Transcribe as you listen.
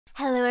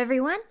Hello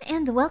everyone,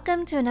 and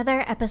welcome to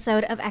another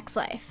episode of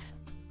X-Life.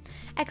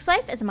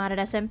 X-Life is a modded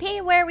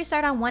SMP where we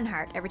start on 1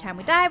 heart. Every time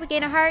we die, we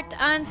gain a heart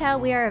until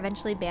we are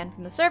eventually banned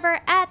from the server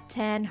at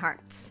 10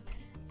 hearts.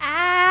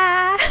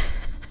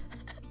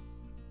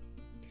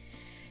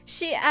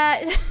 Lizzie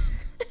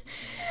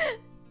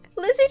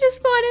just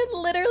spawned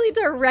literally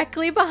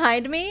directly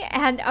behind me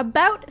and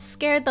about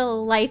scared the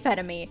life out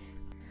of me.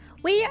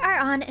 We are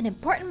on an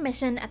important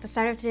mission at the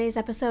start of today's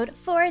episode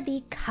for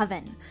the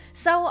Coven.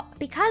 So,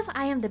 because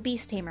I am the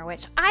Beast Tamer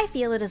Witch, I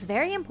feel it is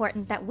very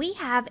important that we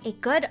have a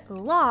good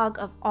log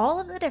of all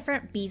of the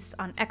different beasts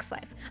on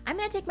X-Life. I'm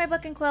gonna take my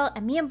book and quill,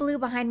 and me and Blue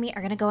behind me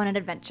are gonna go on an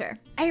adventure.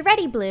 Are you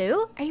ready,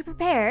 Blue? Are you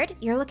prepared?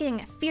 You're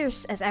looking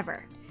fierce as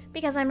ever.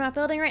 Because I'm not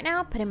building right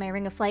now, putting my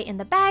Ring of Flight in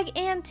the bag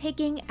and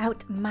taking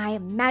out my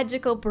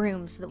magical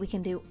broom so that we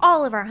can do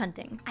all of our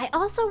hunting. I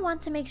also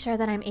want to make sure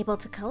that I'm able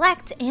to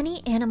collect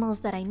any animals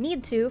that I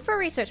need to for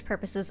research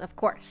purposes, of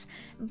course.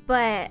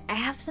 But I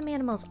have some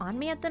animals on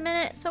me at the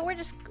minute, so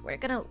we're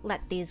gonna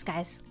let these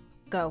guys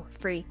go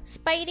free.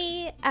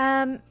 Spidey,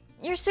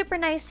 you're super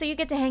nice, so you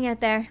get to hang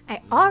out there.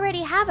 I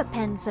already have a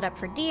pen set up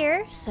for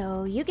deer,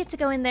 so you get to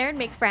go in there and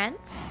make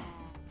friends.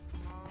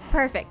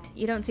 Perfect,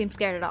 you don't seem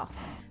scared at all.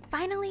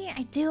 Finally,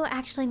 I do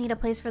actually need a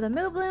place for the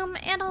Moo Bloom,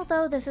 and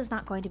although this is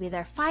not going to be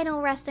their final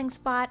resting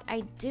spot,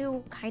 I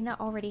do kinda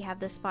already have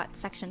this spot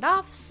sectioned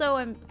off, so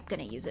I'm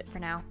gonna use it for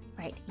now.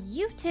 Right,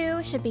 you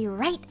two should be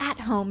right at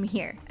home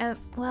here.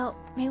 Well,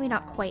 maybe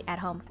not quite at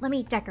home. Let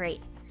me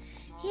decorate.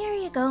 Here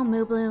you go,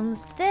 Moo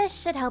Blooms. This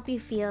should help you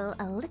feel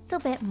a little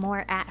bit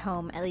more at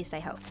home, at least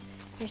I hope.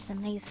 Here's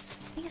some nice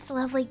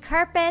lovely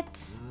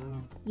carpets.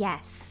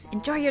 Yes,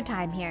 enjoy your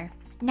time here.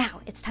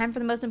 Now, it's time for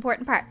the most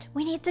important part.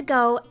 We need to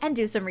go and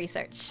do some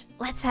research.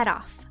 Let's head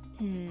off.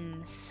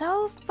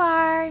 So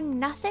far,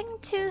 nothing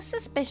too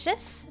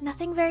suspicious.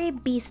 Nothing very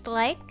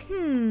beast-like.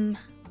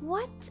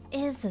 What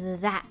is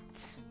that?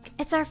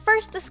 It's our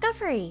first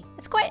discovery.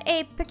 It's quite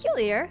a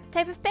peculiar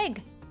type of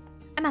pig.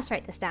 I must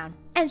write this down.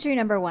 Entry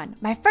number 1.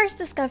 My first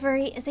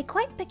discovery is a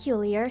quite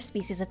peculiar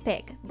species of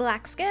pig.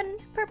 Black skin,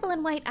 purple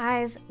and white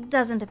eyes,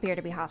 doesn't appear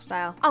to be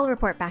hostile. I'll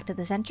report back to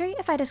this entry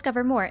if I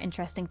discover more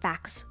interesting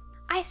facts.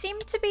 I seem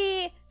to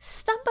be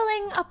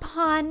stumbling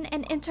upon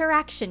an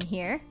interaction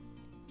here.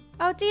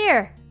 Oh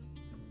dear.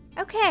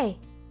 Okay,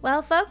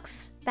 well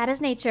folks, that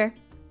is nature.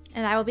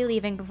 And I will be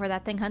leaving before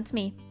that thing hunts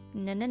me.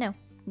 No.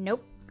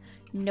 Nope.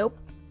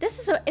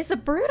 This is a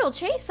brutal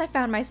chase I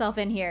found myself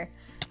in here.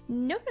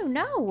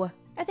 No.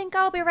 I think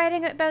I'll be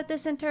writing about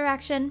this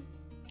interaction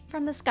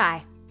from the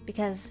sky,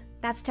 because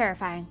that's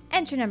terrifying.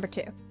 Entry number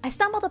 2. I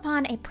stumbled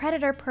upon a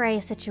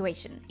predator-prey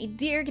situation. A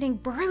deer getting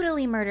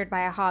brutally murdered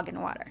by a hog in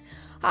water.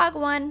 Hog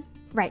 1.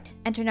 Right,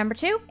 entry number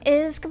 2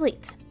 is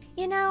complete.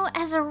 You know,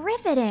 as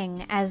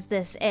riveting as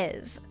this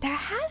is, there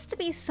has to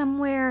be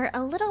somewhere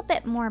a little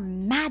bit more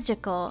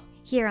magical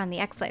here on the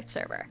X-Life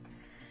server.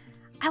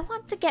 I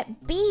want to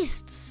get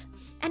beasts,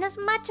 and as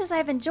much as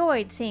I've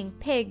enjoyed seeing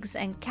pigs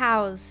and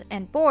cows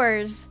and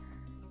boars,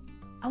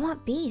 I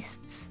want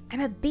beasts.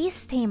 I'm a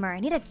beast tamer. I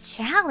need a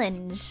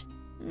challenge.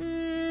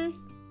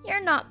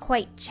 You're not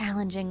quite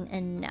challenging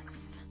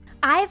enough.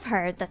 I've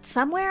heard that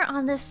somewhere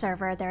on this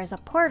server there is a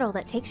portal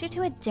that takes you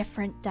to a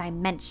different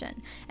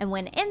dimension. And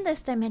when in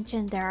this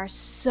dimension, there are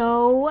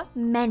so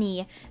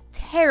many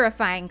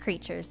terrifying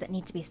creatures that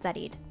need to be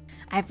studied.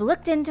 I've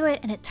looked into it,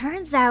 and it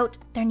turns out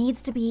there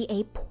needs to be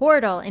a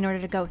portal in order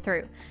to go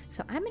through.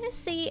 So I'm gonna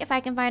see if I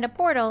can find a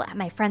portal at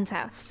my friend's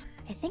house.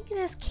 I think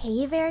this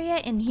cave area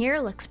in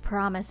here looks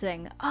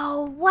promising.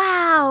 Oh,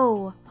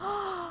 wow!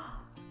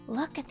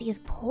 Look at these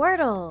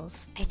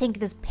portals. I think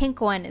this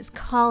pink one is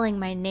calling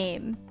my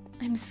name.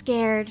 I'm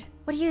scared.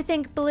 What do you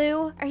think,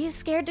 Blue? Are you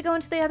scared to go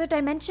into the other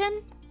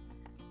dimension?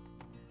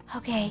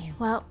 Okay,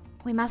 well,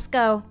 we must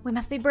go. We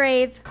must be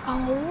brave.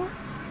 Oh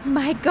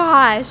my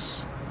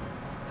gosh!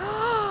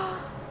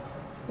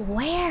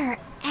 Where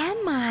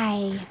am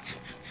I?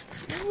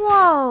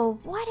 Whoa,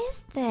 what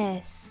is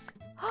this?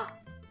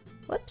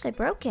 Whoops, I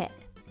broke it.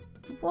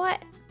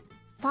 What?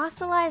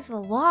 Fossilized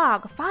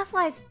log,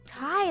 fossilized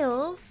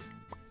tiles?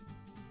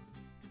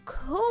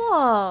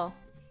 Cool.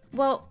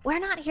 Well, we're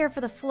not here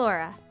for the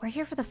flora. We're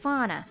here for the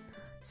fauna.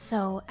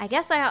 So I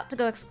guess I ought to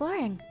go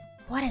exploring.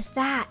 What is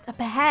that up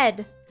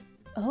ahead?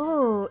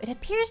 Oh, it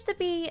appears to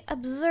be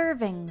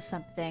observing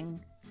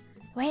something.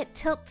 The way it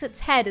tilts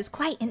its head is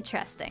quite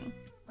interesting.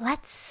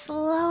 Let's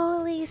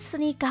slowly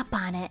sneak up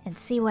on it and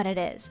see what it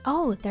is.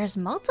 Oh, there's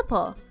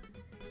multiple.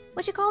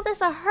 Would you call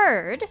this a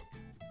herd?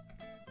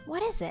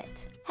 What is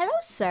it? Hello,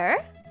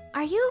 sir.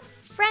 Are you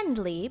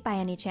friendly by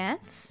any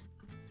chance?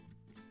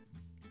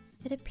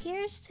 It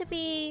appears to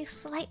be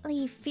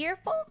slightly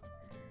fearful.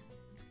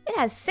 It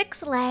has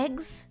 6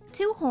 legs,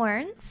 2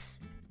 horns,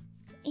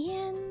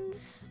 and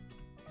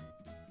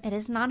it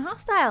is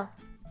non-hostile.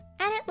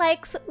 And it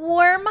likes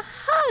warm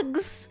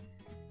hugs.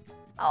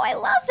 Oh, I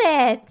love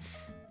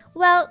it.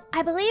 Well,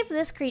 I believe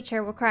this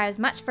creature requires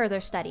much further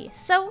study,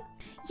 so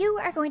you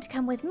are going to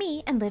come with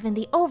me and live in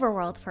the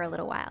overworld for a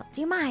little while.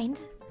 Do you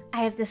mind?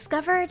 I have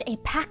discovered a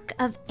pack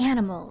of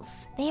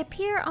animals. They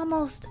appear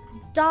almost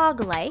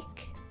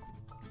dog-like.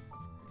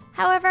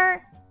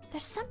 However,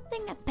 there's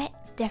something a bit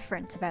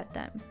different about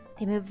them.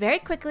 They move very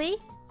quickly,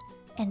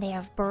 and they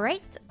have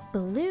bright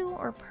blue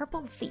or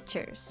purple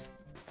features.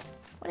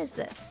 What is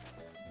this?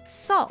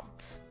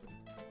 Salt.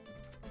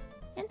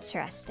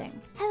 Interesting.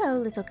 Hello,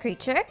 little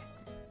creature.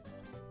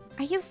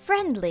 Are you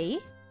friendly?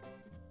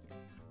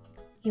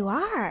 You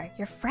are.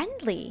 You're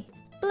friendly.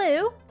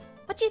 Blue,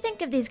 what do you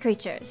think of these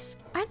creatures?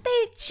 Aren't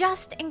they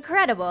just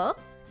incredible?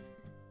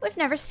 We've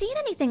never seen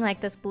anything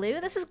like this,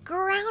 Blue. This is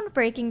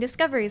groundbreaking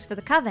discoveries for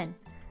the Coven.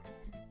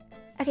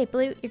 Okay,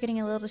 Blue, you're getting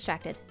a little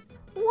distracted.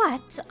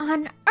 What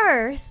on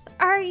earth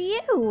are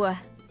you?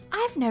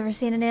 I've never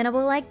seen an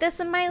animal like this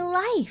in my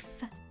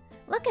life.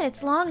 Look at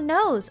its long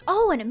nose.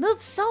 Oh, and it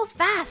moves so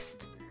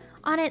fast.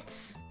 On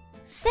its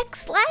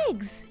 6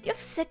 legs. You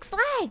have 6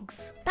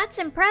 legs. That's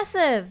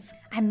impressive.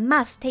 I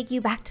must take you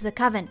back to the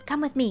Coven.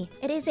 Come with me.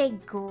 It is a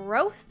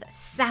growth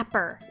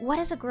sapper. What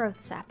is a growth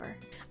sapper?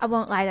 I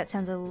won't lie, that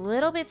sounds a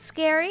little bit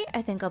scary.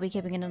 I think I'll be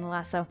keeping it in the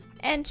lasso.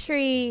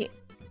 Entry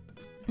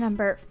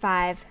number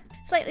 5.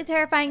 Slightly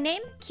terrifying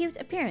name, cute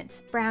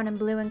appearance. Brown and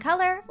blue in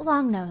color,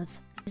 long nose.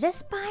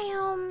 This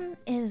biome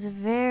is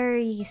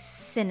very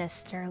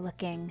sinister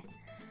looking.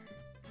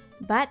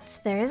 But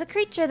there is a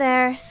creature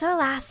there, so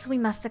alas, we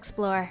must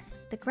explore.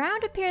 The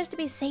ground appears to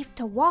be safe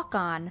to walk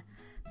on,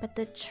 but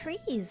the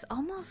trees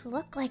almost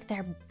look like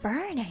they're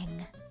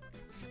burning.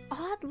 It's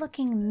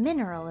odd-looking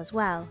mineral as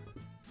well.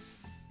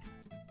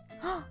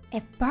 Oh,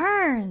 it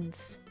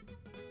burns!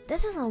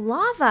 This is a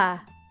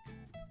lava!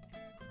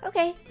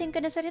 Okay, thank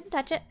goodness I didn't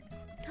touch it.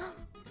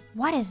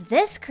 What is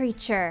this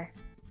creature?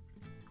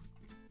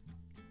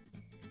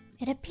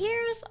 It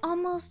appears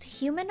almost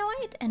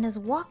humanoid and is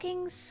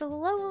walking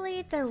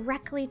slowly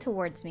directly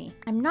towards me.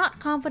 I'm not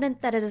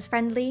confident that it is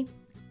friendly,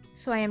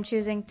 so I am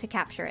choosing to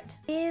capture it.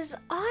 These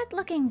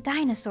odd-looking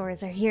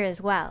dinosaurs are here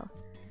as well.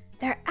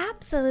 They're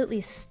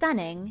absolutely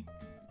stunning,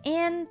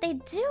 and they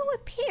do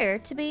appear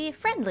to be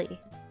friendly.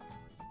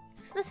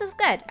 So this is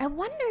good. I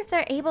wonder if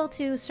they're able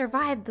to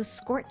survive the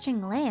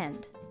scorching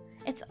land.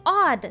 It's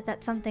odd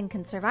that something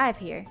can survive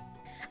here.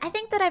 I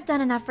think that I've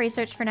done enough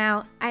research for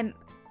now. I'm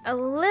a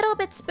little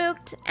bit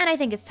spooked, and I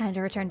think it's time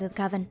to return to the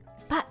Coven.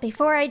 But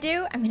before I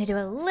do, I'm going to do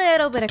a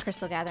little bit of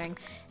crystal gathering.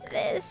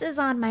 This is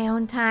on my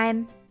own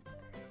time.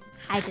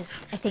 I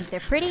think they're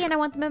pretty and I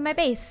want them in my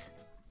base.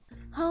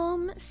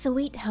 Home,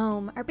 sweet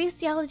home. Our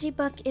bestiology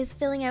book is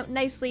filling out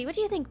nicely. What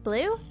do you think,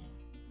 Blue?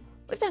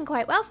 We've done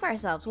quite well for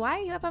ourselves. Why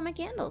are you up on my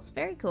candles?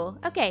 Very cool.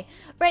 Okay,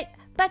 right,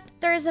 but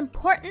there's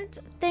important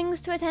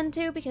things to attend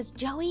to because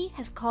Joey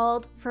has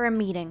called for a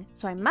meeting.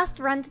 So I must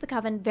run to the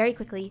Coven very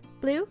quickly.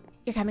 Blue,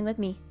 you're coming with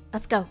me.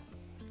 Let's go.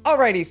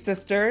 Alrighty,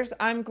 sisters.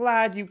 I'm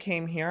glad you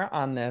came here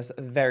on this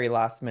very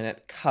last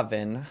minute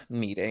Coven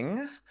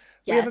meeting.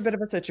 We have a bit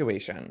of a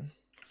situation.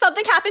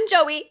 Something happened,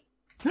 Joey.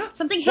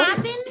 Something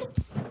happened?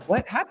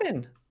 What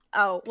happened?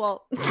 Oh,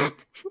 well, this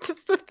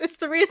is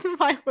the reason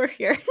why we're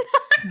here.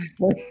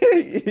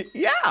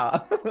 Yeah,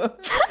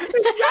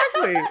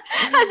 exactly.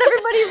 Has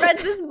everybody read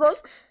this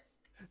book?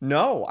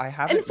 No, I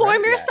haven't. Inform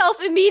read it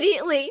yourself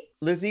immediately. yet.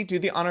 Lizzie, do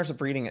the honors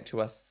of reading it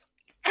to us.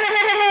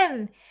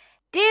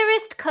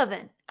 Dearest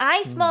Coven,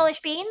 I,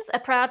 Smallish Beans, a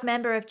proud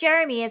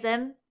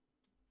Jeremyism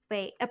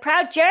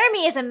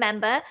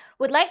member,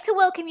 would like to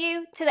welcome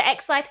you to the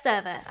X-Life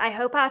server. I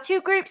hope our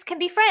two groups can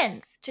be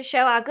friends. To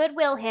show our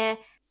goodwill here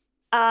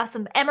are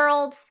some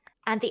emeralds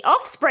and the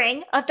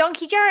offspring of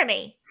Donkey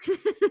Jeremy.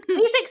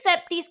 Please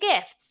accept these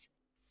gifts.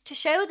 To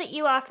show that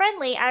you are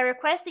friendly, I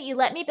request that you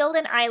let me build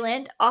an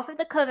island off of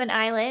the Coven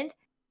Island.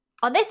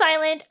 On this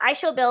island, I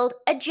shall build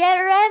a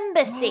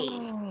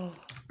Jerembassy.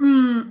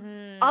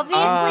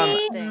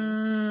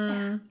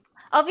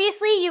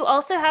 Obviously, you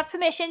also have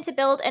permission to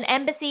build an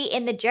embassy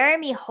in the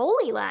Jeremy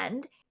Holy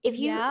Land if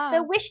you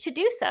so wish to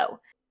do so.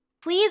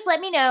 Please let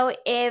me know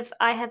if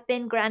I have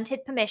been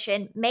granted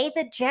permission. May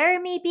the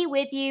Jeremy be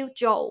with you,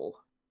 Joel.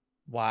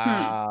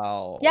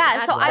 Wow.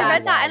 Yeah, so I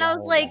read that and I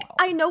was like,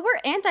 I know we're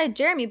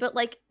anti-Jeremy, but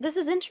like, this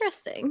is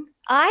interesting.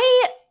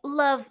 I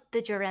love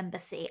the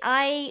Jerembassy.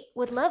 I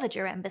would love a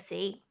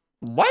Jerembassy.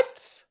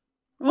 What?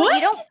 Well,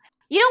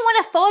 you don't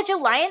want to forge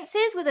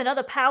alliances with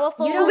another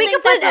powerful... We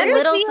can put an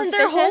embassy in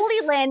their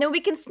holy land and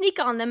we can sneak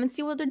on them and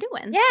see what they're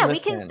doing. Yeah, we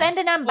can send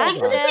an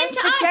ambassador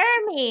to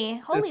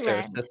Jeremy, Holy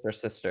Land.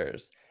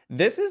 Sisters.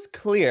 This is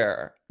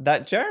clear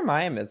that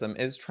Jeremyism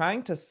is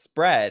trying to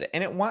spread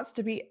and it wants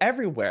to be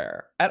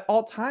everywhere at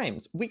all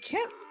times. We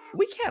can't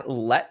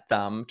let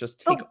them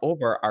just take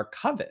over our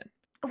Coven.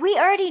 We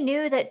already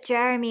knew that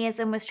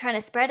Jeremyism was trying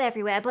to spread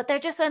everywhere, but they're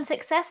just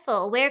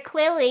unsuccessful. We're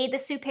clearly the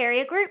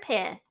superior group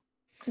here.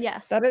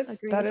 Yes, that is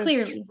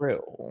clearly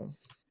true.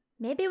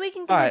 Maybe we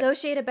can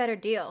negotiate a better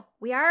deal.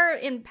 We are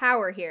in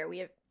power here. We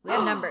have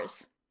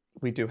numbers.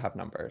 We do have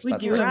numbers. We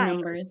do have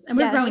numbers, and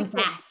we're growing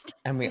fast.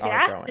 And we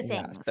are growing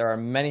fast. There are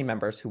many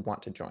members who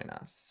want to join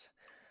us.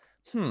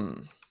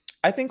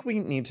 I think we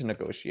need to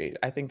negotiate.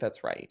 I think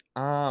that's right.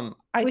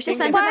 We should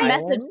think send an him a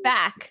message island-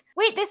 back.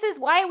 Wait, this is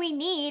why we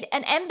need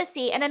an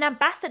embassy and an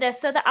ambassador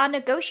so that our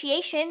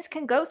negotiations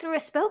can go through a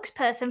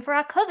spokesperson for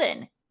our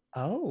coven.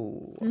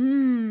 Oh,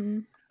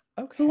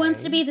 okay. Who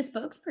wants to be the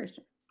spokesperson?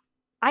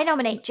 I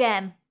nominate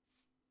Gem.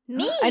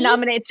 Me? I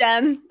nominate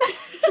Gem.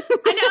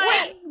 I know.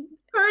 I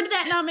heard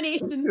that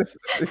nomination.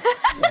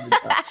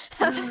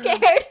 I'm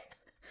scared.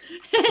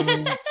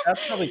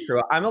 That's probably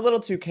true. I'm a little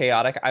too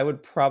chaotic. I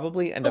would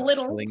probably end A up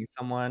little. killing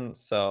someone.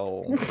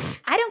 So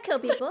I don't kill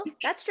people.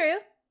 That's true.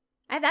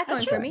 I have that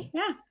going for me.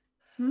 Yeah.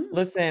 Hmm.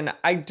 listen,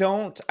 I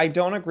don't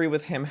agree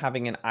with him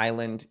having an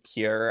island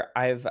here.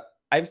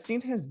 I've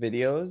seen his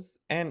videos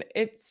and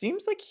it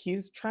seems like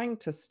he's trying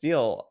to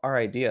steal our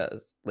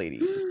ideas,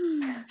 ladies.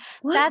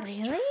 What? That's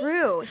really?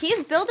 true.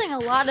 He's building a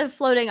lot of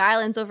floating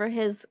islands over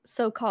his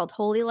so-called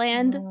Holy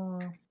Land.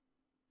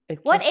 It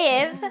What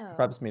just if?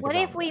 rubs me the What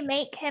if wrong we way.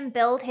 make him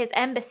build his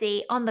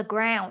embassy on the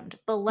ground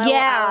below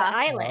Yeah. our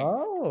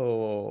islands?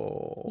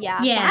 Oh.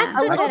 Yeah. Yeah. That's A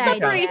a little good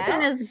separation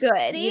idea. is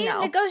good, See, you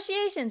know.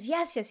 negotiations.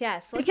 Yes.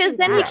 Let's Because do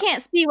then he that.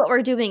 can't see what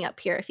we're doing up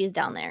here if he's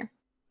down there.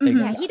 Mhm.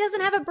 Yeah, he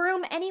doesn't have a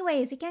broom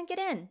anyways. He can't get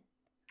in.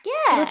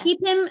 Yeah. It'll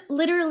keep him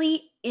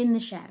literally in the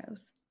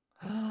shadows.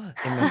 In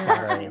the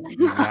shadow.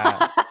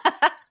 Yes.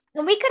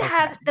 And we could Okay.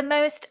 have the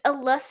most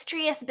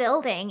illustrious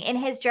building in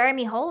his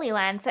Jeremy Holy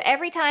Land. So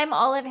every time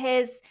all of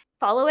his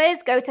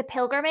followers go to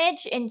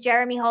pilgrimage in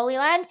Jeremy Holy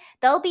Land,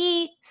 they'll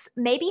be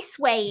maybe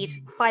swayed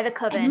by the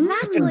coven.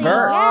 Exactly.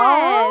 Convert.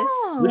 Yes.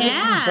 We could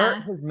Yeah. convert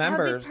his That would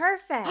members. be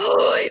perfect.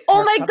 Oh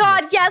Our my covenant.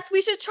 god, yes,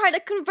 we should try to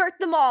convert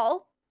them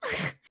all.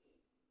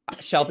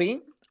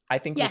 Shelby, I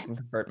think we Yes. can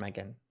convert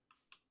Megan.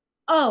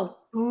 Oh,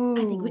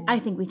 I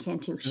think we can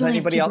too. She only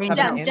has anybody two else brain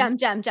have an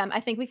cells. in? Gem. I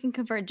think we can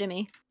convert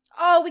Jimmy.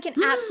 Oh, we can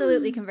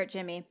absolutely convert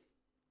Jimmy.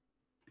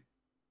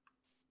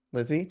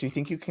 Lizzie, do you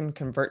think you can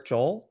convert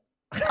Joel?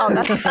 Oh,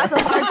 that's a hard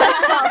one.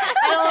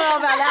 I don't know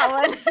about that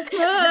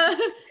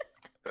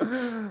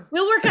one.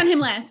 We'll work on him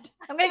last.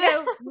 I'm going to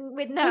go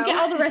with no. We'll get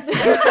all the rest of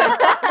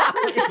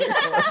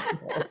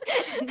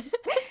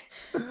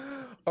it.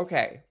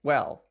 Okay,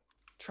 well,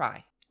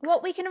 try.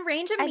 Well, we can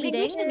arrange a I think we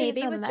meeting should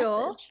maybe leave him with a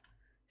Joel. message.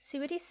 See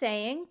what he's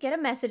saying. Get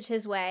a message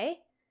his way.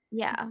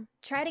 Yeah.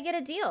 Try to get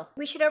a deal.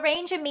 We should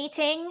arrange a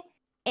meeting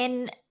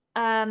in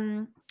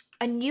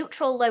a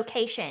neutral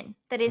location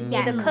that is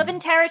neither Yes. Coven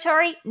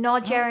territory nor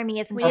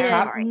Jeremyism We need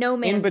territory. a no In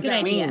man's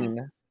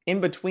zone.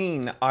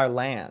 between our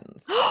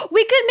lands.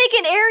 We could make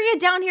an area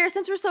down here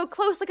since we're so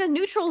close, like a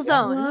neutral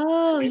zone.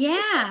 Oh,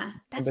 yeah.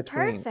 That's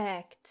between.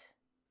 perfect.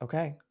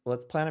 Okay,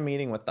 let's plan a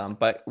meeting with them.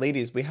 But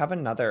ladies, we have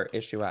another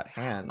issue at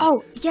hand.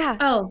 Oh, yeah.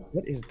 Oh,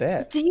 What is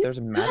this? Do you There's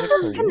a magic This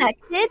is police?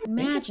 connected.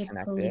 magic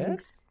connected.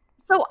 police.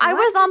 So I What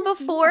was on does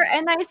before mean?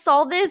 and I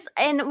saw this,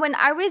 and when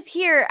I was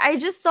here, I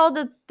just saw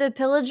the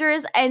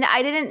pillagers and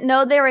I didn't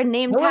know they were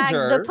name tagged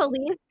the Pillagers?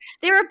 police.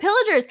 They were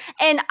pillagers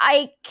and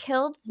I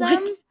killed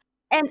them. What?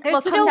 And There's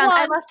well, come still down. I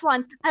one. left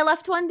one. I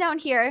left one down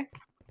here.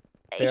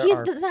 There He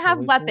are doesn't have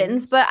pillagers?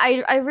 weapons, but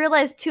I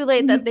realized too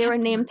late that they were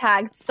name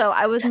tagged, so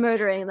I was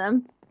murdering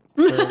them.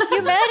 You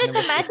murdered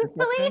the magic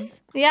police?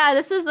 Yeah,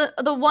 this is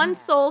the one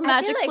sole I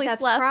magic feel like police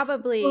that's left.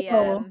 probably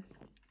Oh.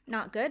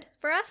 not good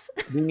for us.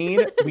 We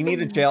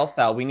need a jail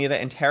cell. We need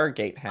to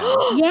interrogate him.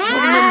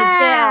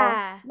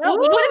 Yeah. No,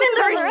 Put him in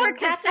the cover up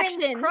restricted Catherine's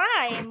section.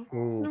 crime.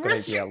 Ooh, good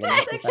idea. Let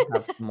me see if I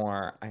have some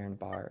more iron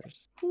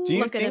bars. Do you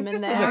Look at think him in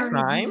this is there. a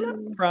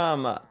crime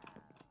from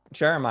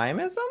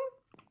Jeremyism?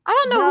 I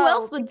don't know who No,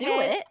 else would do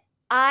because it.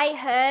 I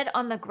heard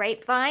on the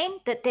grapevine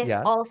that this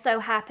Yes. also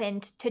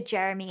happened to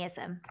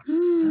Jeremyism.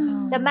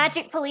 Hmm. The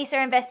magic police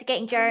are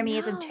investigating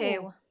Jeremyism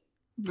too. No.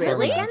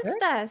 Really? Magic?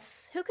 Against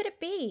us. Who could it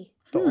be?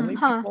 The only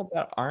Huh. people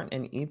that aren't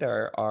in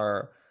either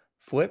are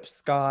Flip,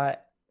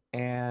 Scott,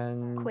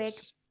 and Quig.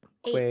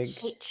 Quig.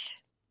 H.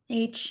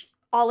 H.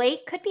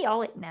 Ollie. Could be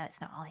Ollie. No,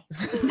 it's not Ollie.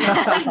 It's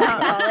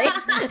not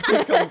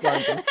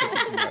Ollie.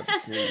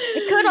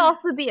 It could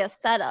also be a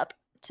setup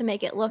to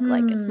make it look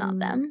like it's not Hmm.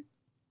 them.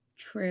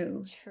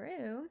 True.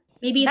 True.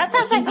 Maybe That it's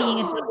sounds him like- being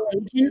a double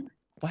agent.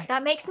 What?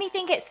 That makes me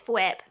think it's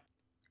Fwip.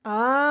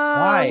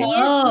 Oh, he is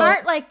Oh.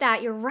 smart like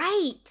that. You're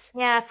right.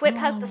 Yeah, Fwip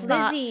has the Oh.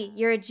 smarts. Lizzie,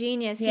 you're a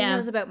genius. Yeah. He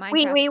knows about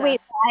Minecraft Wait.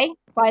 stuff. Why?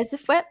 Why is it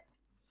flip?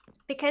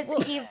 Because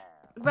Well, he's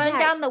run yeah,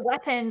 down the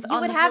weapons You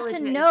on would the have to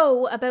villagers.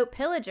 know about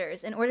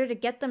pillagers in order to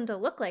get them to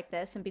look like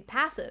this and be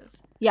passive.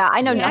 Yeah,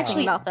 I know Yeah. nothing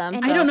Actually- about them.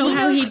 and I don't know He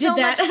how knows he so did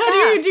that. much How do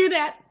you stuff. do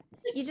that?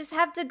 You just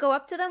have to go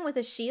up to them with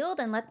a shield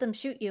and let them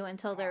shoot you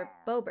until their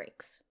bow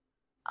breaks.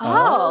 Oh,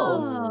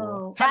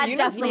 Oh. How do that you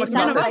know definitely so much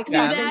sounds about like this,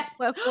 Gem? something.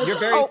 Flip- You're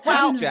very Oh,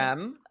 wow. smart,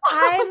 Gem.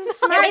 I'm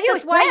smart. maybe it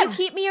That's was why you them.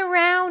 keep me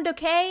around,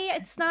 okay?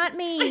 It's not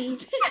me.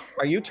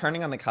 Are you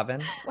turning on the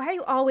coven? Why are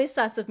you always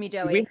sus of me,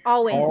 Joey? we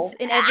Always. all-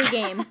 In every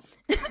game.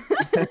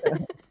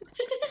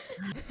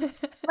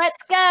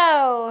 Let's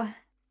go.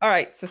 All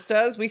right,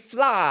 sisters, we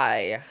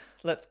fly.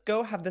 Let's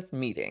go have this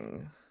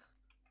meeting.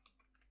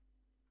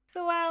 It's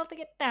a while to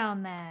get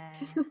down there.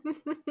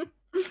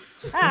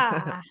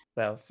 Ah,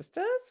 Well,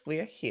 sisters, we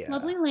are here.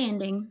 Lovely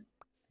landing.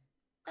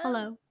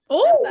 Hello.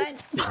 Oh, Fine.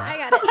 I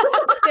got it.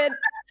 It's good.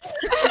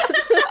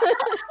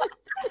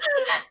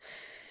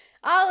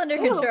 All under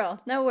control.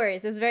 No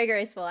worries. It was very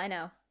graceful. I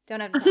know.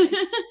 Don't have to tell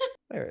me.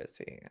 Where is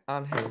he?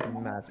 On his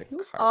magic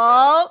card.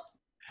 Oh,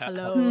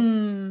 hello.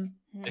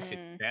 This is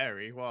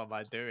scary. What am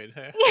I doing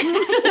here?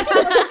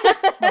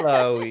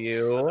 Hello,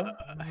 you. Hello,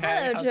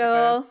 how's it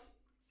Joel. going?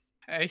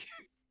 Hey.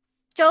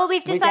 Joel,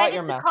 we've We got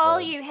your decided to call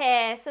message. you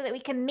here so that we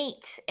can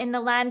meet in the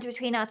land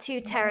between our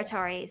two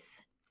territories.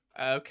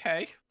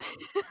 Okay.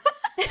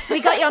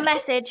 We got your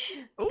message.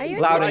 Are you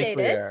Loud and intimidated?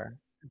 clear.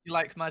 Do you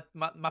like my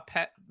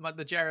pet,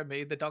 the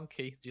Jeremy, the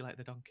donkey? Do you like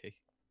the donkey?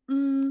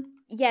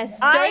 Yes.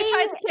 I- Joey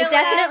tried to kill It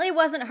definitely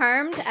wasn't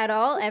harmed at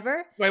all,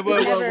 ever. Wait,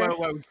 We've never-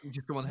 whoa.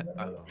 Just one hit.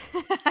 Oh.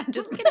 I'm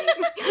just kidding.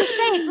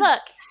 Dave,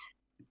 look.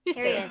 You're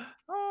Here he safe. is.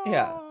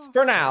 Yeah.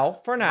 For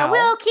now. I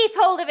will keep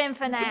hold of him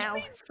for What do you now.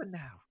 mean for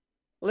now?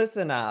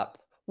 Listen up.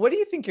 What do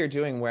you think you're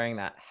doing wearing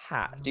that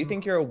hat? Do you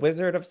think you're a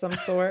wizard of some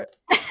sort?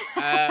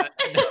 No,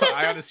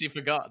 I honestly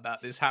forgot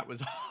that this hat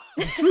was on.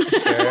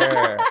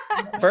 Sure.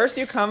 First,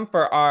 you come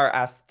for our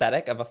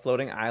aesthetic of a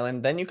floating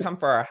island. Then you come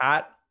for our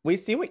hat. We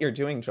see what you're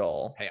doing,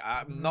 Joel. Hey,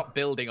 I'm not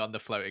building on the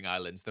floating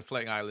islands. The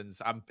floating islands,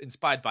 I'm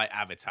inspired by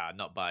Avatar,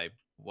 not by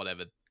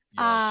whatever.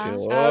 yours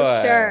is. Sure.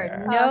 Oh,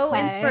 sure. No Okay.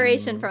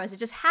 inspiration from us. It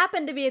just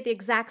happened to be at the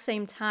exact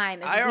same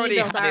time as I we already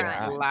built had our it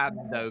island. planned.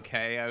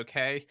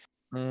 Okay.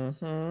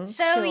 Mm-hmm.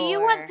 So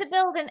you want Sure. to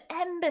build an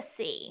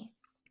embassy?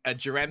 A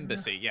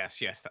Jeremyism. Yes,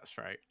 that's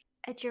right.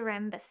 A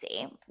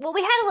Jeremyism. Well,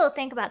 we had a little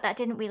think about that,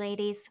 didn't we,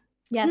 ladies?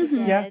 Yes,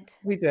 Mhm. Yes, did.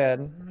 we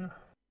did.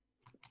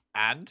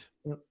 And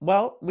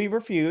Well, we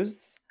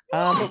refuse.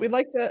 But we'd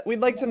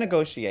like to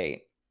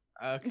negotiate.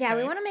 okay. Yeah,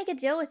 we want to make a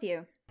deal with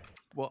you.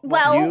 What,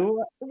 Well,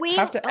 You we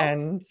have to oh.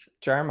 end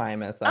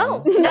Jeremyism.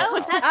 Oh no,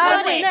 that's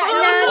not No, it.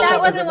 no, that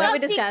wasn't what we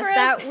Let's speak discussed. for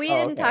That we Oh,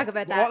 didn't okay. talk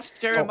about that. what's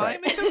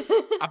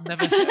Jeremyism? I've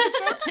never heard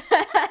of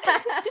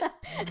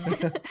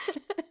that.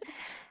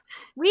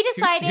 We Who's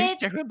decided.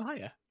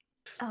 Jeremiah?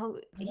 Oh,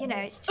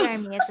 it's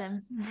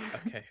Jeremyism.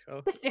 Okay.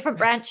 Oh. It's a different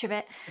branch of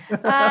it.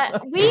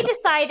 We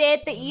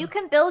decided that you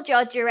can build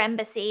your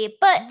embassy,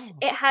 but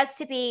it has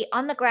to be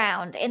on the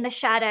ground in the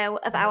shadow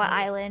of our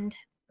island.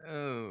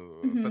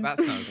 Oh, Mhm. but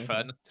that's no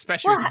fun,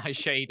 especially with What? my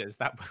shaders.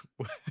 That won't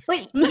work.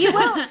 But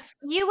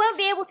you won't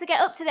be able to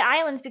get up to the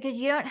islands because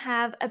you don't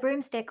have a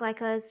broomstick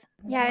like us.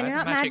 Yeah, and I you're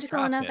have not magic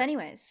magical enough carpet.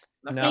 anyways.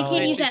 They No.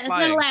 can't use that. It's not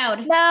Flying.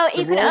 allowed. No,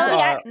 you The can rules only are-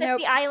 access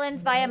Nope. the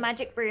islands via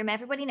magic broom.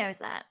 Everybody knows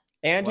that.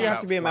 And you What have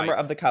to about be a member flight?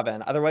 of the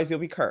coven, otherwise you'll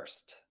be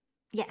cursed.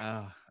 Yes.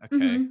 Oh,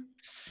 okay.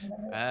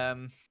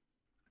 Mhm.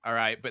 All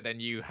right, but then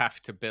you have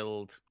to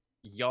build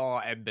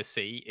your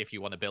embassy if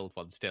you want to build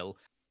one still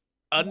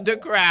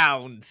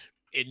underground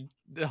in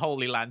the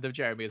holy land of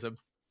Jeremyism.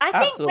 I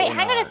think. Absolutely Wait,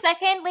 hang on a not.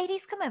 second,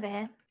 ladies. Come over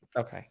here.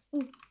 Okay.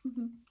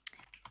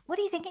 What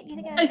do you think? You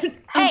think? I'm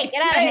Hey,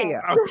 get out of Hey,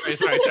 here! Oh,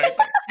 sorry.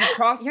 you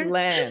crossed You're-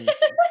 land.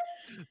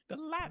 The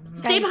land.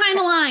 Stay behind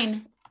the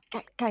line.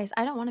 Guys,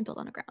 I don't want to build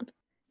on the ground.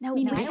 No,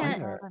 Me we neither.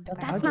 can't. That's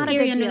That's ugly. not a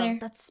Scary good under deal. there.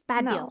 That's a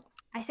bad No. deal.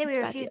 I say we It's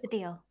a bad refuse deal. the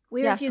deal.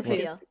 We Yeah, refuse the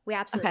refuse. deal. We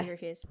absolutely Okay.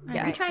 refuse. Yeah. We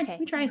Alright, tried. okay.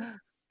 We tried.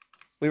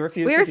 We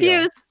refuse. We the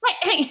deal. refuse.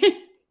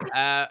 Hey.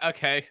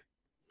 Okay.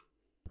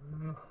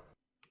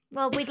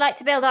 Well, we'd like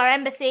to build our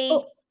embassy.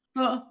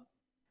 Oh.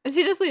 Is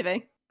he just leaving?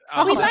 We'd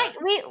Uh, like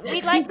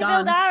to build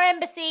Gone. our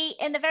embassy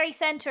in the very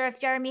center of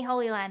Jeremy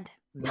Holy Land.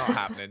 Not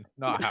happening.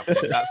 Not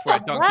happening. That's where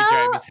Donkey Well,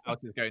 Jeremy's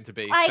house is going to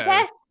be.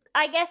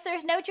 I guess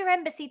there's no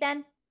embassy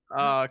then.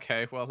 Oh,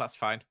 okay. Well, that's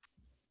fine.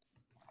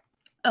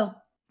 Oh.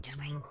 Just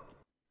wait.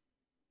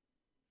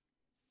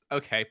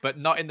 Okay, but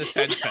not in the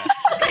center.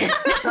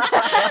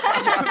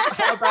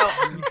 How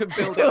about you can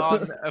build it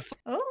on a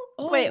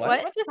Oh, Wait,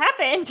 what? what? just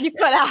happened? You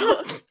cut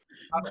out.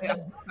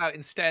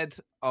 instead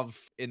of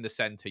in the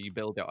center, you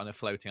build it on a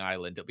floating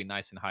island. It'll be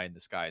nice and high in the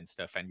sky and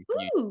stuff, and you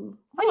can use Ooh.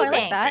 What do Oh, you I like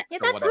think? that. Yeah, or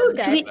that whatever sounds to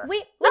good. do there.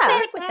 We'll Yeah.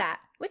 stick with that.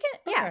 We can,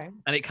 yeah. Okay.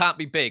 And it can't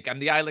be big,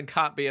 and the island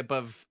can't be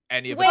above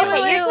any of Wait, the wait,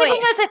 buildings. wait, You're wait.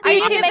 giving us a Are few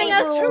you too giving many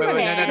us rules Wait,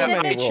 wait, here. no.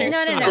 specific- Wait,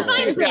 No, no, wait. no. I'll Fine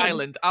choose with the me.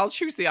 island. I'll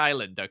choose the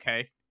island.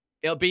 Okay.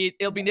 It'll be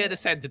near the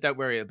center. Don't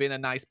worry. It'll be in a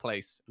nice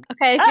place.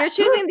 Okay, if you're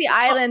choosing the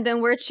island, then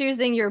we're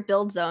choosing your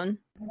build zone.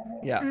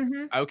 Yes.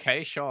 Mhm.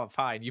 Okay, sure,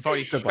 fine. You've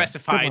already Good one. Good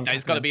specified one, that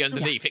it's got to be Catherine.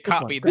 underneath. It good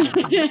can't one. be Good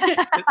there.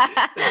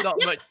 There's not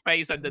much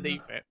space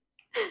underneath it.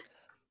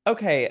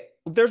 Okay.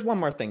 There's one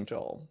more thing,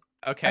 Joel.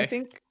 Okay.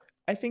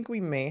 I think we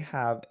may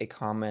have a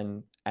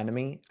common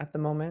enemy at the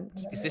moment.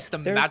 Is this the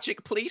There's-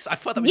 magic police? I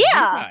thought that was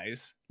Yeah. you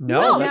guys. No,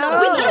 No, that's we not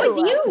thought it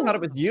was you. you. I thought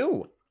it was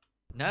you.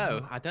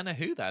 No, I don't know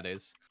who that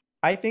is.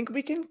 I think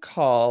we can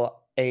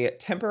call a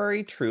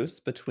temporary truce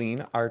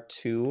between our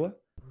two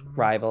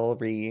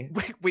rivalry.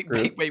 Wait.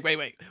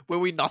 Were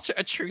we not at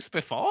a truce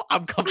before?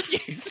 I'm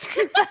confused.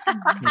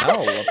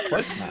 No, of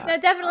course not.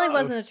 That definitely Oh.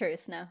 wasn't a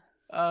truce, no.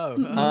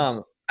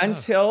 Oh.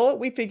 Until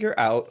we figure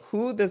out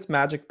who this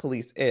magic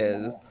police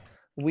is,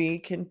 we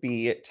can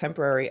be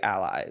temporary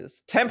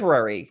allies.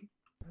 Temporary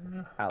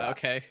allies.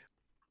 Okay.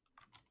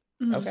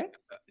 Okay.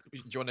 Do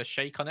you want to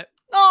shake on it?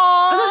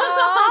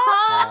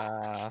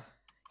 Aww.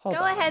 Hold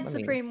Go on, ahead, let me-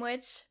 Supreme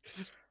Witch.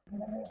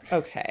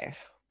 Okay.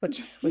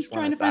 Which He's one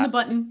trying is to find the that?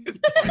 button.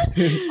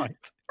 It's point.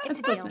 It's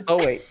a deal. Oh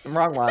wait,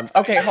 wrong one.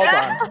 Okay, hold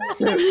on.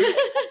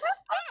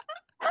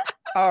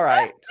 All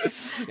right.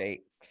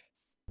 Jake.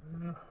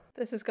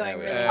 This is going There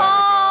we really go.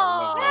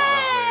 well. Lovely,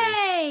 lovely.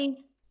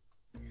 Hey!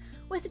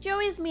 With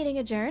Joey's meeting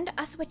adjourned,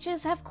 us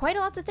witches have quite a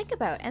lot to think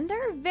about, and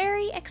there are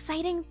very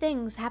exciting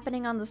things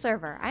happening on the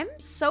server. I'm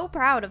so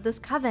proud of this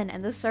coven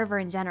and this server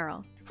in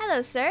general.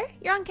 Hello, sir.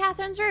 You're on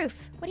Catherine's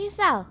roof. What do you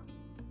sell?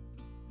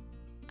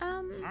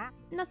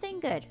 Nothing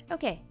good.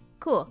 Okay,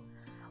 cool.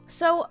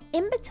 So,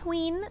 in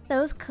between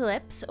those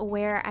clips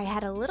where I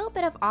had a little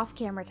bit of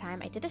off-camera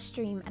time, I did a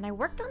stream and I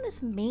worked on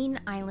this main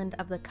island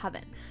of the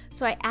coven.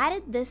 So I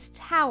added this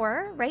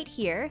tower right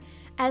here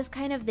as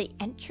kind of the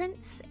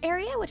entrance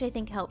area, which I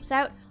think helps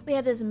out. We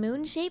have this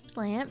moon-shaped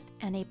lamp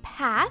and a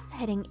path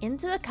heading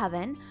into the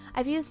coven.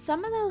 I've used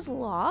some of those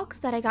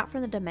logs that I got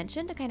from the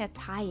dimension to kind of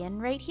tie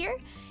in right here.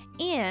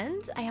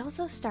 And I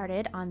also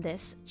started on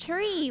this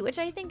tree, which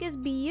I think is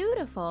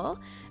beautiful.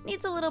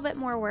 Needs a little bit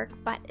more work,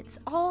 but it's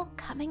all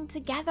coming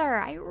together.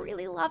 I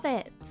really love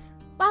it.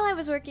 While I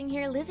was working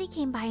here, Lizzie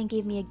came by and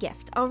gave me a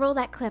gift. I'll roll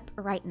that clip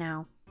right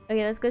now.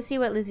 Okay, let's go see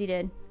what Lizzie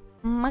did.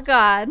 Oh my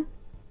god.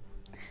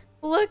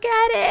 Look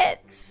at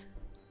it!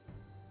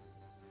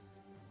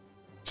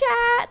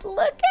 Chat, look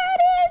at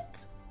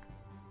it!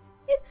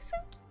 It's so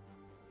cute.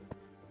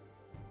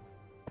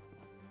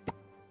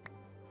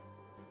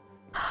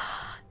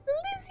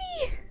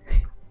 Lizzie!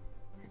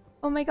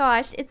 Oh my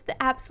gosh, it's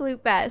the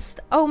absolute best.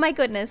 Oh my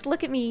goodness,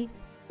 look at me.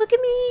 Look at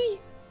me!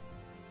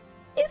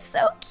 It's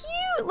so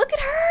cute! Look at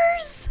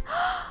hers!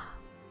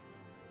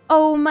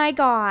 Oh my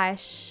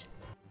gosh.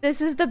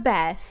 This is the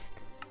best.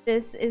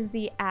 This is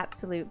the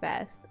absolute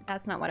best.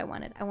 That's not what I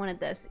wanted. I wanted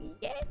this.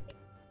 Yay!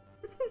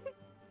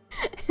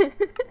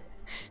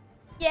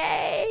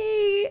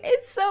 Yay!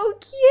 It's so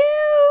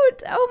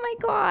cute! Oh my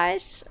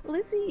gosh.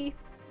 Lizzie.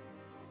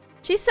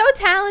 She's so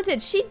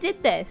talented. She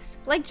did this.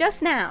 Like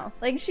just now.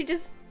 Like she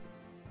just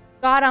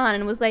got on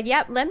and was like,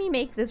 yep, let me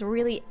make this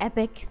really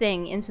epic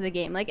thing into the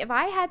game. Like if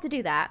I had to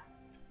do that,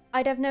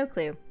 I'd have no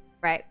clue.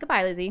 Right.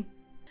 Goodbye, Lizzie.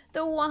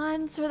 The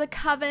wands for the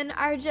coven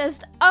are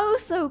just oh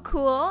so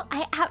cool.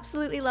 I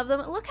absolutely love them.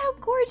 Look how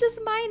gorgeous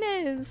mine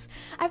is.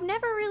 I've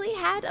never really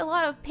had a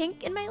lot of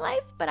pink in my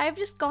life, but I've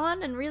just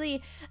gone and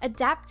really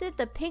adapted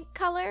the pink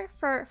color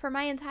for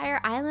my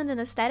entire island and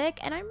aesthetic,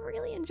 and I'm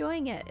really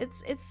enjoying it.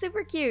 It's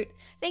super cute.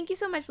 Thank you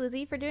so much,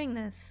 Lizzie, for doing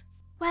this.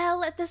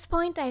 Well, at this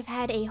point, I've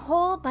had a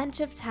whole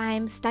bunch of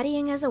time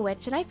studying as a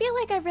witch, and I feel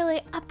like I've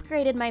really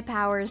upgraded my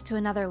powers to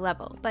another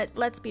level. But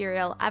let's be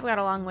real, I've got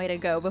a long way to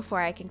go before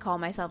I can call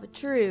myself a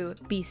true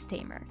beast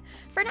tamer.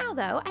 For now,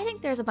 though, I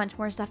think there's a bunch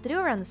more stuff to do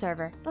around the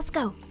server. Let's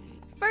go!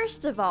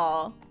 First of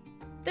all,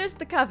 there's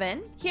the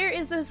coven. Here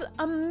is this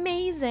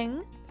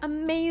amazing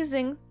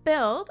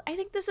build. I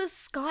think this is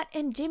Scott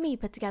and Jimmy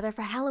put together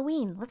for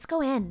Halloween. Let's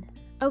go in.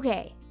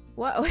 Okay.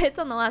 Whoa, it's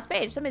on the last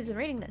page. Somebody's been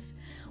reading this.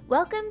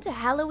 Welcome to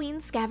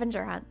Halloween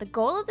Scavenger Hunt. The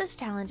goal of this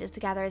challenge is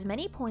to gather as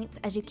many points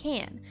as you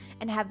can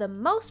and have the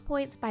most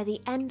points by the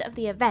end of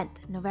the event,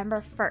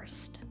 November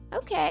 1st.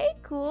 Okay,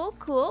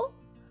 cool.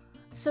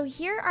 So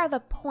here are the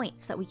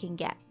points that we can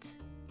get.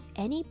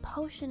 Any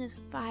potion is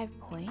 5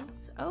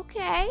 points.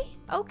 Okay.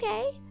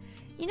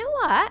 You know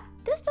what?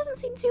 This doesn't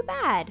seem too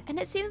bad. And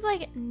it seems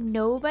like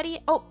nobody...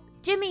 Oh,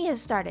 Jimmy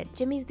has started.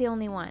 Jimmy's the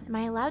only one. Am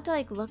I allowed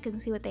to look and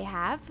see what they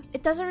have?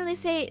 It doesn't really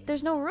say,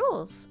 there's no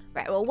rules.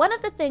 Right, well, one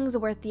of the things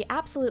worth the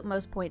absolute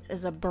most points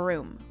is a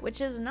broom,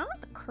 which is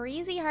not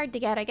crazy hard to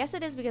get. I guess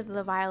it is because of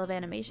the vial of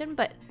animation,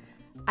 but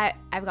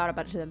I've got a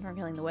bunch of them from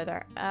Killing the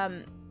Wither.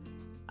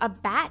 A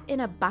bat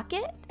in a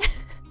bucket?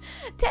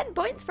 10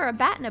 points for a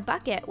bat in a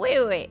bucket.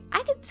 Wait.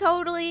 I could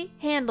totally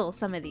handle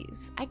some of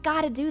these. I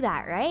gotta do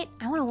that, right?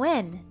 I wanna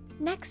win.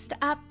 Next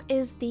up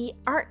is the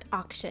art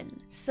auction.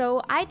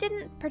 So I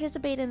didn't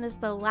participate in this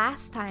the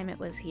last time it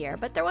was here,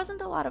 but there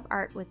wasn't a lot of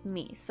art with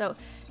me. So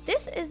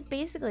this is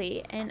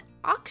basically an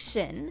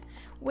auction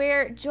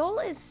where Joel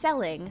is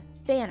selling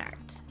fan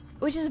art,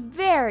 which is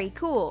very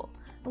cool.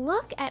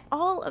 Look at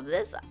all of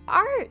this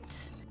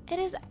art. It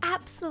is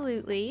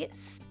absolutely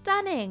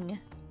stunning.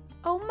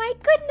 Oh my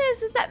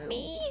goodness, is that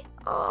me?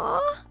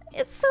 Aw,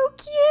 it's so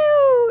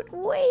cute.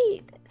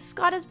 Wait,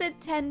 Scott has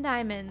bid 10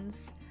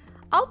 diamonds.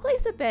 I'll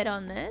place a bid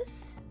on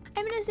this.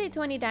 I'm gonna say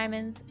 20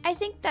 diamonds. I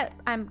think that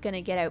I'm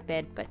gonna get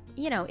outbid, but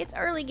you know, it's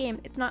early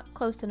game. It's not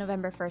close to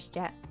November 1st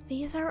yet.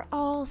 These are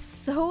all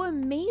so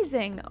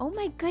amazing. Oh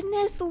my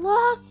goodness,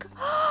 look.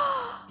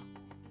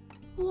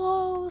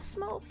 Whoa,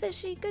 small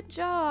fishy, good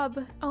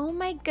job. Oh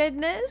my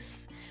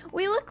goodness.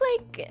 We look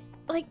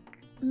like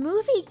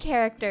movie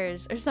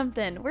characters or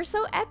something. We're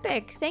so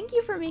epic. Thank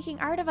you for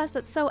making art of us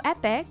that's so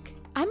epic.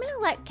 I'm gonna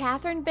let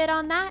Catherine bid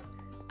on that.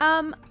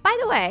 By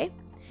the way,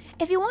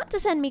 if you want to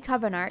send me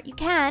Coven art, you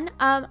can.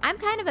 I'm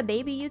kind of a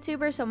baby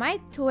YouTuber, so my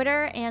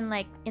Twitter and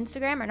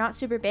Instagram are not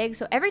super big.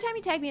 So every time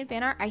you tag me in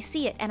fan art, I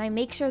see it and I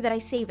make sure that I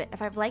save it.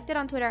 If I've liked it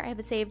on Twitter, I have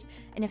it saved,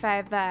 and if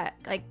I've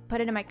put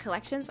it in my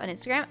collections on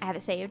Instagram, I have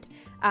it saved.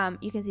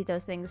 You can see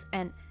those things,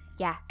 and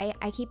Yeah,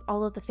 I keep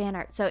all of the fan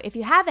art. So if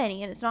you have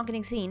any and it's not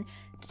getting seen,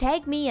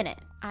 tag me in it.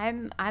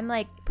 I'm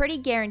like pretty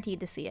guaranteed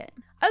to see it.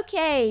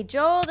 Okay,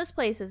 Joel, this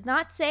place is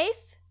not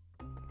safe.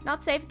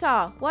 Not safe at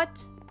all.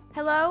 What?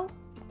 Hello?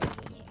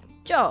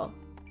 Joel,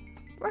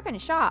 we're gonna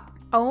shop.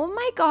 Oh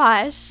my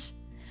gosh.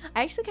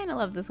 I actually kind of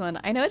love this one.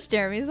 I know it's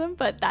Jeremyism,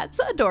 but that's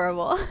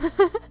adorable.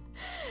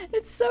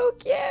 It's so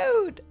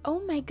cute.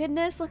 Oh my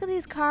goodness, look at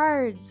these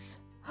cards.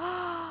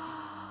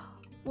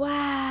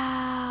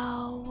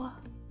 Wow.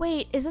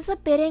 Wait, is this a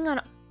bidding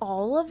on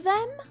all of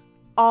them?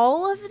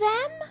 All of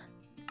them?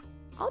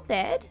 I'll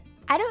bid.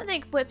 I don't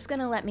think Whip's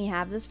gonna let me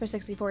have this for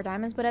 64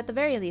 diamonds, but at the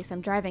very least,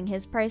 I'm driving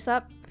his price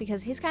up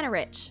because he's kind of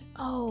rich.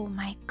 Oh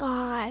my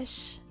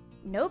gosh.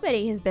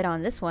 Nobody has bid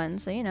on this one,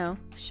 so you know,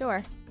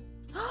 sure.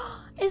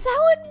 Is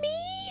that one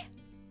me?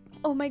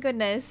 Oh my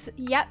goodness.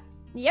 Yep,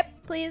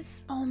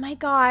 please. Oh my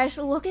gosh,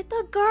 look at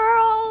the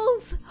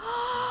girls.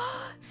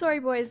 Sorry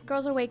boys,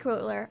 girls are way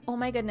cooler. Oh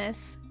my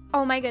goodness.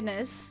 Oh my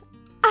goodness.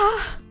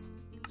 Ah.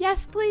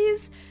 Yes,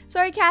 please.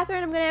 Sorry,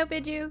 Catherine, I'm gonna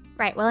outbid you.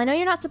 Right, well, I know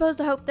you're not supposed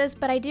to hope this,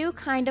 but I do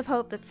kind of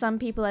hope that some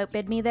people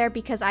outbid me there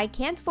because I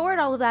can't afford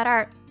all of that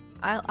art.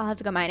 I'll have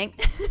to go mining.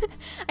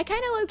 I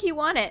kind of low-key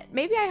want it.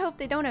 Maybe I hope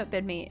they don't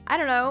outbid me. I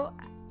don't know.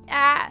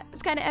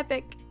 It's kind of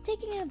epic.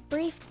 Taking a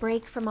brief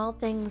break from all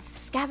things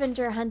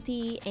scavenger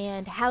hunty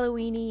and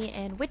Halloweeny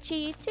and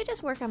witchy to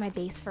just work on my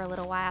base for a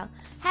little while.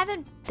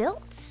 Haven't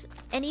built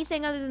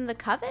anything other than the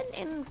coven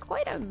in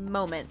quite a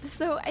moment,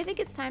 so I think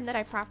it's time that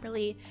I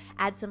properly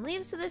add some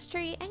leaves to this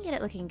tree and get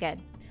it looking good.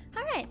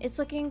 Alright, it's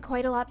looking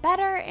quite a lot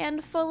better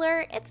and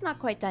fuller. It's not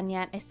quite done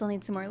yet. I still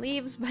need some more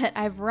leaves, but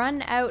I've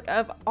run out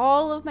of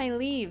all of my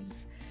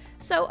leaves.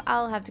 So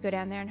I'll have to go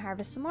down there and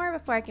harvest some more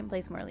before I can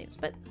place more leaves.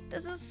 But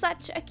this is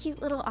such a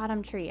cute little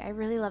autumn tree. I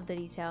really love the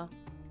detail.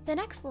 The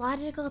next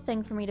logical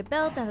thing for me to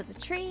build now that the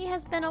tree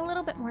has been a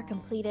little bit more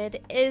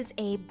completed is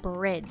a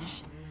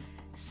bridge.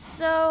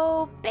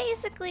 So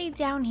basically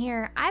down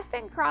here, I've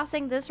been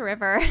crossing this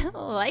river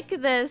like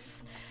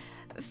this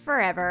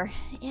forever,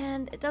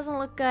 and it doesn't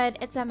look good.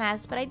 It's a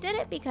mess, but I did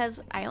it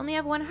because I only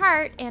have one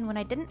heart, and when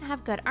I didn't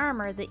have good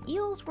armor, the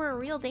eels were a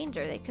real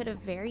danger. They could have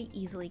very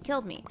easily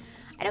killed me.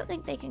 I don't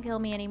think they can kill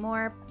me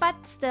anymore, but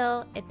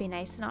still, it'd be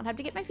nice to not have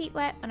to get my feet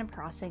wet when I'm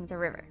crossing the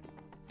river.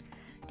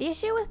 The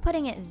issue with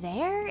putting it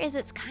there is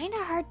it's kind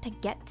of hard to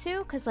get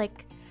to, because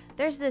like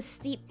there's this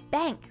steep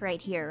bank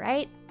right here,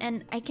 right?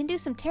 And I can do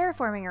some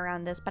terraforming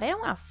around this, but I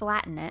don't want to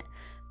flatten it.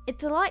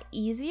 It's a lot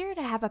easier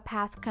to have a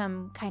path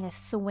come kind of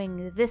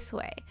swing this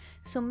way.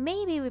 So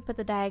maybe we put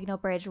the diagonal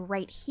bridge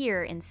right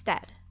here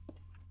instead.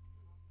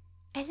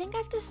 I think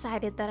I've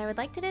decided that I would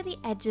like to do the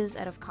edges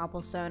out of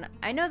cobblestone.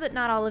 I know that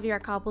not all of you are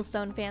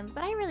cobblestone fans,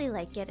 but I really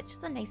like it. It's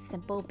just a nice,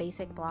 simple,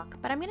 basic block.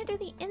 But I'm going to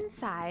do the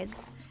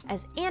insides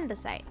as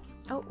andesite.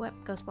 Oh, whoop,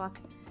 ghost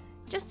block.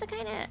 Just to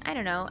kind of, I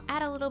don't know,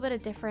 add a little bit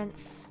of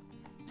difference.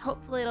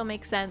 Hopefully it'll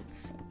make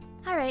sense.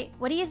 All right,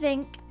 what do you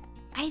think?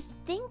 I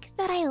think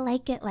that I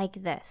like it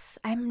like this.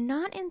 I'm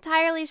not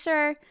entirely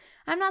sure.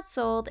 I'm not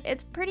sold.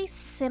 It's pretty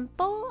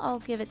simple. I'll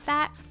give it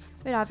that.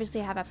 We'd obviously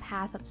have a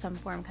path of some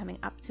form coming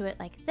up to it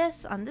like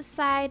this on this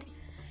side.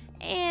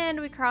 And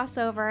we cross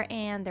over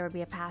and there would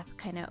be a path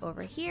kind of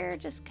over here,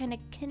 just kind of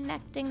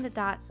connecting the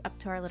dots up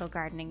to our little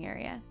gardening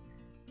area.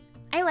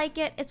 I like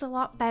it. It's a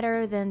lot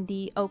better than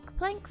the oak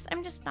planks.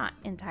 I'm just not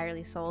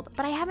entirely sold,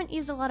 but I haven't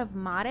used a lot of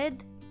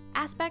modded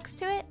aspects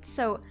to it,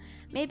 so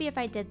maybe if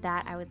I did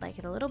that, I would like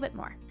it a little bit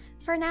more.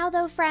 For now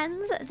though,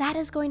 friends, that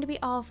is going to be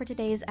all for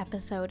today's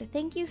episode.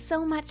 Thank you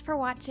so much for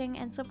watching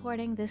and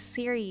supporting this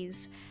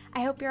series.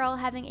 I hope you're all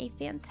having a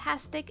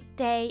fantastic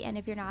day, and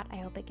if you're not, I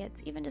hope it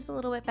gets even just a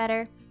little bit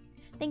better.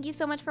 Thank you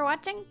so much for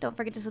watching. Don't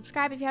forget to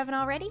subscribe if you haven't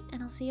already,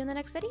 and I'll see you in the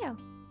next video.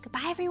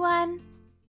 Goodbye, everyone!